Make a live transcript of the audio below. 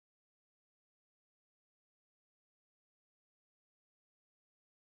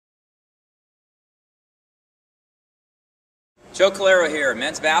Joe Callero here,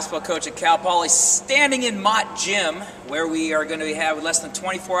 men's basketball coach at Cal Poly, standing in Mott Gym, where we are going to have less than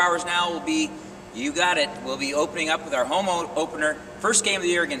 24 hours now. We'll be, you got it, we'll be opening up with our home opener, first game of the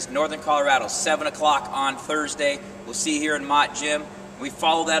year against Northern Colorado, 7 o'clock on Thursday. We'll see you here in Mott Gym. We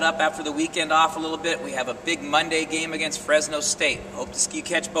follow that up after the weekend off a little bit. We have a big Monday game against Fresno State. Hope to you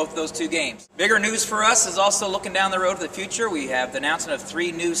catch both those two games. Bigger news for us is also looking down the road to the future. We have the announcement of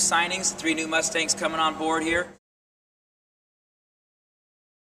 3 new signings, 3 new Mustangs coming on board here.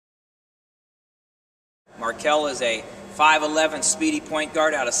 Markel is a 5'11" speedy point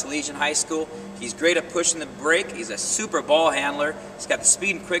guard out of Salesian High School. He's great at pushing the break. He's a super ball handler. He's got the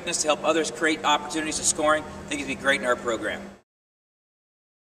speed and quickness to help others create opportunities of scoring. I think he'd be great in our program.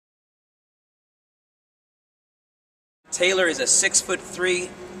 Taylor is a 6'3"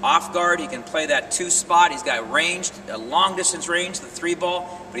 off guard. He can play that 2 spot. He's got range, a long distance range, the 3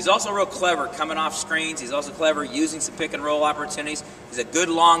 ball, but he's also real clever coming off screens. He's also clever using some pick and roll opportunities. He's a good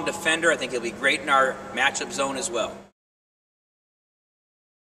long defender. I think he'll be great in our matchup zone as well.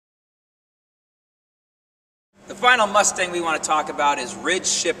 The final Mustang we want to talk about is Ridge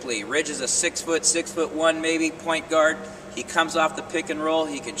Shipley. Ridge is a 6'1" maybe point guard. He comes off the pick and roll.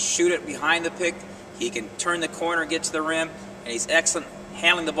 He can shoot it behind the pick. He can turn the corner, get to the rim, and he's excellent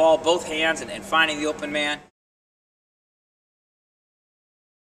handling the ball both hands and finding the open man.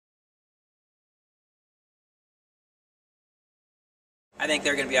 I think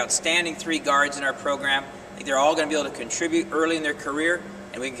they're going to be outstanding 3 guards in our program. I think they're all going to be able to contribute early in their career,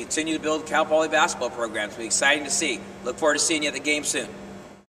 and we can continue to build Cal Poly basketball programs. It'll be exciting to see. Look forward to seeing you at the game soon.